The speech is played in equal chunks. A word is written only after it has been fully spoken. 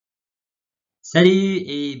Salut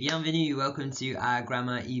et bienvenue. Welcome to our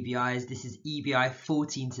grammar EBIs. This is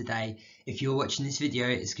EBI14 today. If you're watching this video,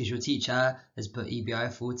 it's because your teacher has put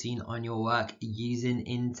EBI14 on your work using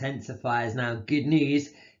intensifiers. Now, good news,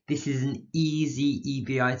 this is an easy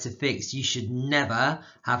EBI to fix. You should never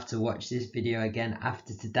have to watch this video again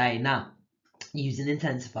after today. Now, using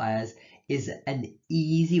intensifiers is an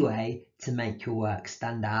easy way to make your work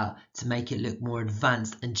stand out, to make it look more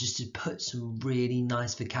advanced, and just to put some really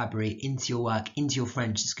nice vocabulary into your work, into your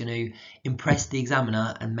French. It's going to impress the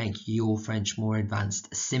examiner and make your French more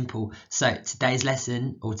advanced. Simple. So today's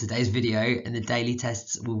lesson or today's video and the daily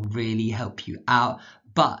tests will really help you out,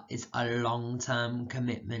 but it's a long-term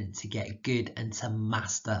commitment to get good and to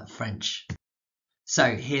master French.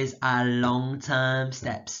 So here's our long-term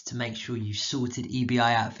steps to make sure you've sorted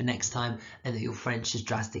EBI out for next time and that your French is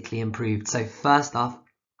drastically improved. So first off,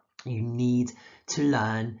 you need to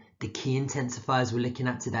learn the key intensifiers we're looking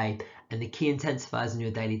at today, and the key intensifiers in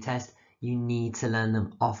your daily test, you need to learn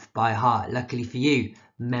them off by heart. Luckily for you,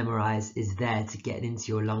 Memorize is there to get into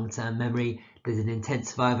your long-term memory. There's an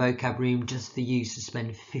intensifier vocab room just for you, so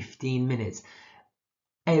spend 15 minutes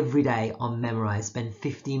every day on Memorize. Spend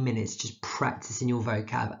 15 minutes just practicing your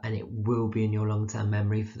vocab and it will be in your long-term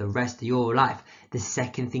memory for the rest of your life. The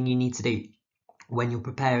second thing you need to do when you're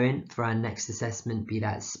preparing for our next assessment, be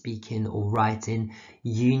that speaking or writing,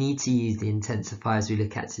 you need to use the intensifiers we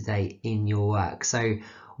look at today in your work. So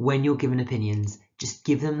when you're giving opinions, just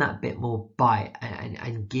give them that bit more bite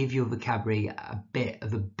and give your vocabulary a bit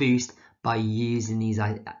of a boost by using these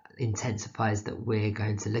intensifiers that we're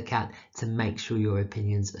going to look at to make sure your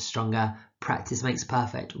opinions are stronger. Practice makes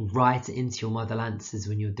perfect. Write it into your model answers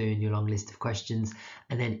when you're doing your long list of questions,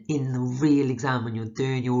 and then in the real exam, when you're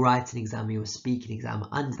doing your writing exam or your speaking exam,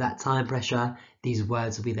 under that time pressure, these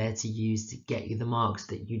words will be there to use to get you the marks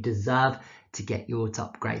that you deserve to get your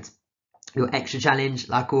top grade. Your extra challenge,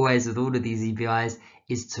 like always with all of these EBIs,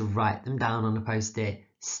 is to write them down on a post-it.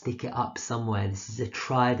 Stick it up somewhere. This is a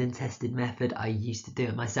tried and tested method. I used to do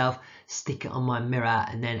it myself. Stick it on my mirror,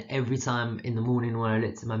 and then every time in the morning when I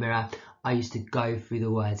looked at my mirror, I used to go through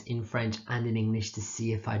the words in French and in English to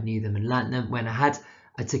see if I knew them and learnt them. When I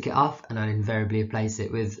took it off and I'd invariably replace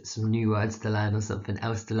it with some new words to learn or something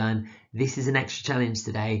else to learn. This is an extra challenge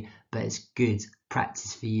today, but it's good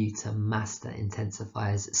practice for you to master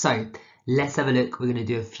intensifiers. So let's have a look. We're going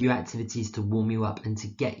to do a few activities to warm you up and to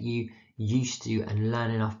get you used to and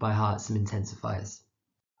learning off by heart some intensifiers.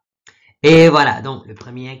 Et voilà, donc la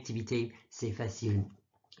première activité, c'est facile.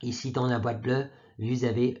 Ici dans la boîte bleue, vous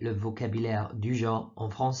avez le vocabulaire du genre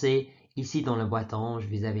en français. Ici dans la boîte orange,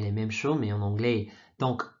 vous avez les mêmes choses mais en anglais.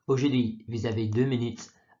 Donc aujourd'hui, vous avez 2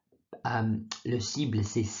 minutes. Le cible,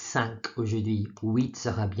 c'est 5 aujourd'hui. 8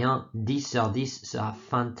 sera bien, 10 sur 10 sera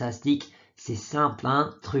fantastique. C'est simple,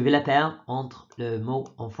 hein? Trouvez la paire entre le mot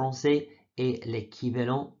en français et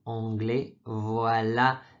l'équivalent anglais.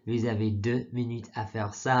 Voilà, vous avez 2 minutes à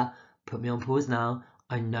faire ça. Put me on pause now.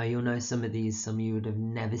 I know you'll know some of these, some you would have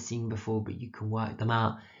never seen before, but you can work them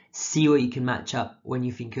out. See what you can match up. When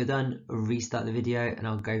you think you're done, restart the video and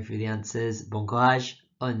I'll go through the answers. Bon courage,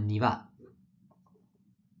 on y va.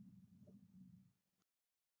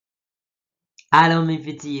 Alors mes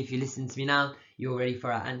petits, if you listen to me now, you're ready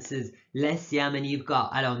for our answers. Let's see how many you've got.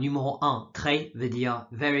 Alors numéro 1, très veut dire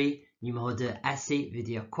very. Numéro 2, assez veut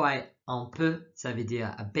dire quite. Un peu, ça veut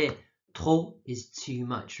dire a bit. Trop is too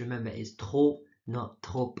much. Remember, it's trop, not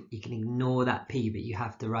trop. You can ignore that P, but you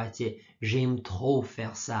have to write it. J'aime trop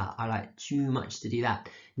faire ça. I like too much to do that.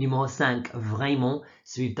 Numéro 5, vraiment.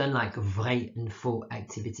 So we've done like vrai and faux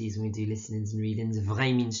activities when we do listenings and readings.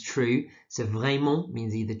 Vrai means true. So vraiment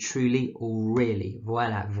means either truly or really.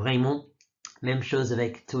 Voilà, vraiment. Même chose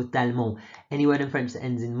avec totalement. Any word in French that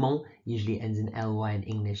ends in mon usually ends in ly in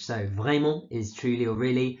English. So vraiment is truly or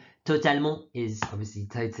really. Totalement is obviously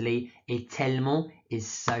totally. Et tellement is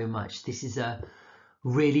so much. This is a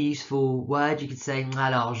really useful word. You could say,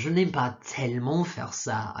 alors, je n'aime pas tellement faire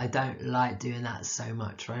ça. I don't like doing that so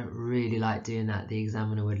much. I don't really like doing that. The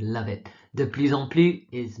examiner would love it. De plus en plus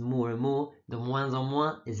is more and more. De moins en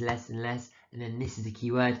moins is less and less. And then this is the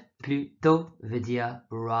key word. Plutôt veut dire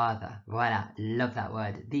rather. Voilà, love that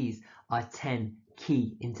word. These are 10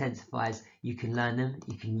 key intensifiers. You can learn them,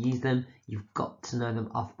 you can use them, you've got to know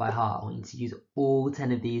them off by heart. I want you to use all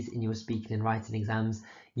 10 of these in your speaking and writing exams.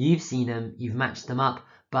 You've seen them, you've matched them up,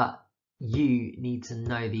 but you need to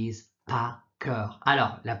know these par cœur.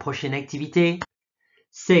 Alors, la prochaine activité,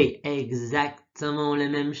 c'est exactement la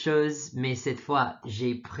même chose, mais cette fois,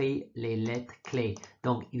 j'ai pris les lettres clés.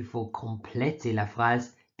 Donc, il faut compléter la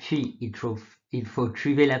phrase, puis il faut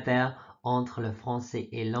trouver la paire entre le français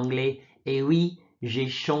et l'anglais. Et oui, j'ai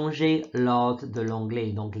changé l'ordre de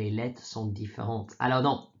l'anglais. Donc, les lettres sont différentes. Alors,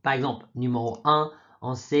 non, par exemple, numéro 1,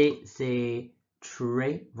 on sait, c'est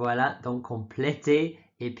très. Voilà, donc compléter.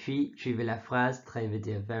 Et puis, suivez la phrase. Très veut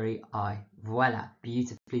dire very high. Voilà,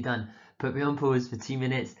 beautifully done. Put me on pause for 2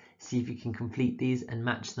 minutes. See if you can complete these and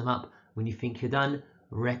match them up. When you think you're done,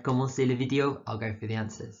 recommencez la vidéo. I'll go through the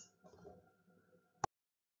answers.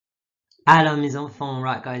 Alors mes enfants,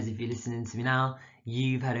 right guys, if you're listening to me now,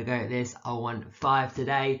 you've had a go at this. I want 5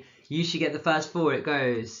 today. You should get the first 4. It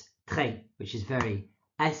goes très, which is very,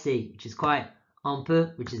 assez, which is quite, un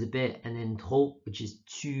peu, which is a bit, and then trop, which is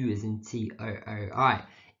tu, as in T-O-O. Alright,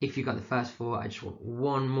 if you got the first 4, I just want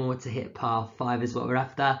one more to hit par. 5 is what we're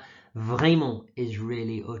after. Vraiment is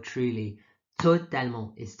really or truly.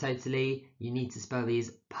 Totalement is totally. You need to spell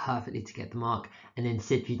these perfectly to get the mark. And then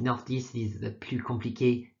c'est plus nordiste, these are the plus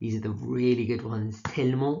compliqués. These are the really good ones.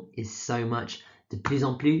 Tellement is so much. De plus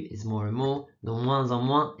en plus is more and more. De moins en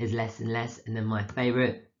moins is less and less. And then my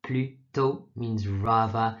favorite, plutôt, means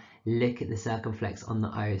rather. Look at the circumflex on the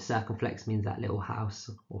O. Circumflex means that little house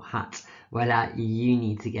or hat. Voila, you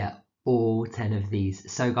need to get all 10 of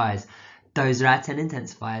these. So guys, those are our 10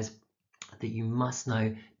 intensifiers that you must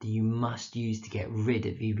know, that you must use to get rid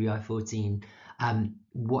of EBI14.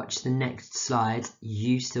 Watch the next slide.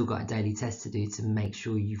 You've still got a daily test to do to make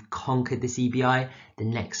sure you've conquered this EBI. The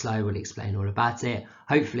next slide will explain all about it.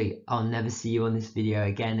 Hopefully, I'll never see you on this video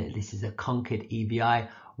again. This is a conquered EBI.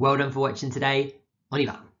 Well done for watching today. On y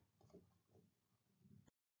va.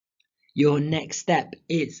 Your next step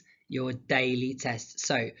is your daily test.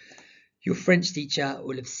 So, your French teacher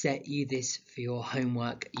will have set you this for your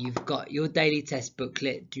homework. You've got your daily test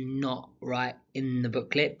booklet. Do not write in the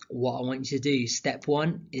booklet. What I want you to do, step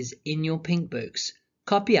 1, is in your pink books,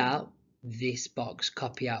 copy out this box,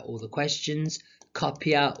 copy out all the questions,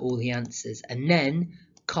 copy out all the answers, and then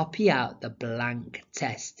copy out the blank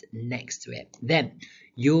test next to it. Then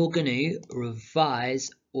you're going to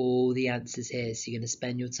revise all the answers here. So you're going to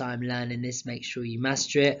spend your time learning this, make sure you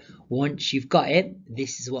master it. Once you've got it,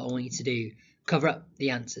 this is what I want you to do. Cover up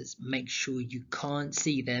the answers, make sure you can't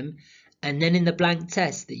see them, and then in the blank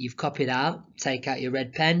test that you've copied out, take out your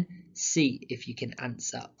red pen, see if you can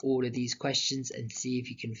answer all of these questions and see if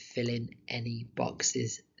you can fill in any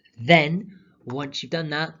boxes. Then once you've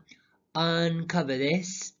done that, uncover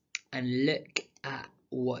this and look at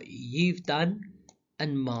what you've done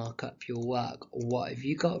and mark up your work. What have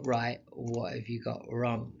you got right? What have you got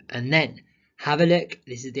wrong? And then have a look.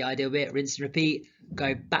 This is the ideal bit. Rinse and repeat.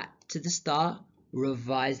 Go back to the start.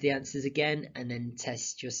 Revise the answers again and then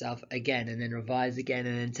test yourself again, and then revise again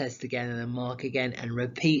and then test again and then mark again, and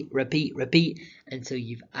repeat until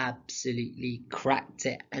you've absolutely cracked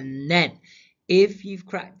it. And then if you've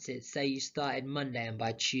cracked it, say you started Monday and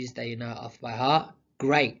by Tuesday you know it off by heart,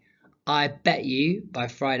 great. I bet you by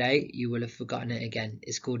Friday you will have forgotten it again.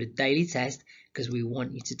 It's called a daily test because we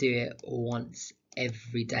want you to do it once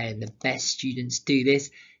every day, and the best students do this.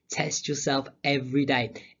 Test yourself every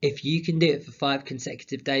day. If you can do it for 5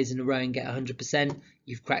 consecutive days in a row and get 100%,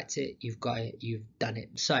 you've cracked it, you've got it, you've done it.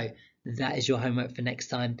 So that is your homework for next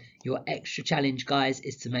time. Your extra challenge, guys,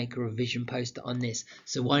 is to make a revision poster on this.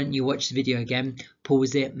 So why don't you watch the video again,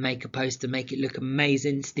 pause it, make a poster, make it look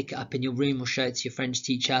amazing, stick it up in your room or show it to your French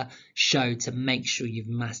teacher, show to make sure you've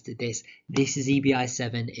mastered this. This is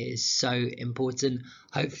EBI7. It is so important.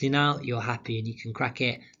 Hopefully now you're happy and you can crack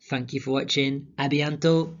it. Thank you for watching. À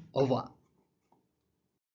bientôt. Au revoir.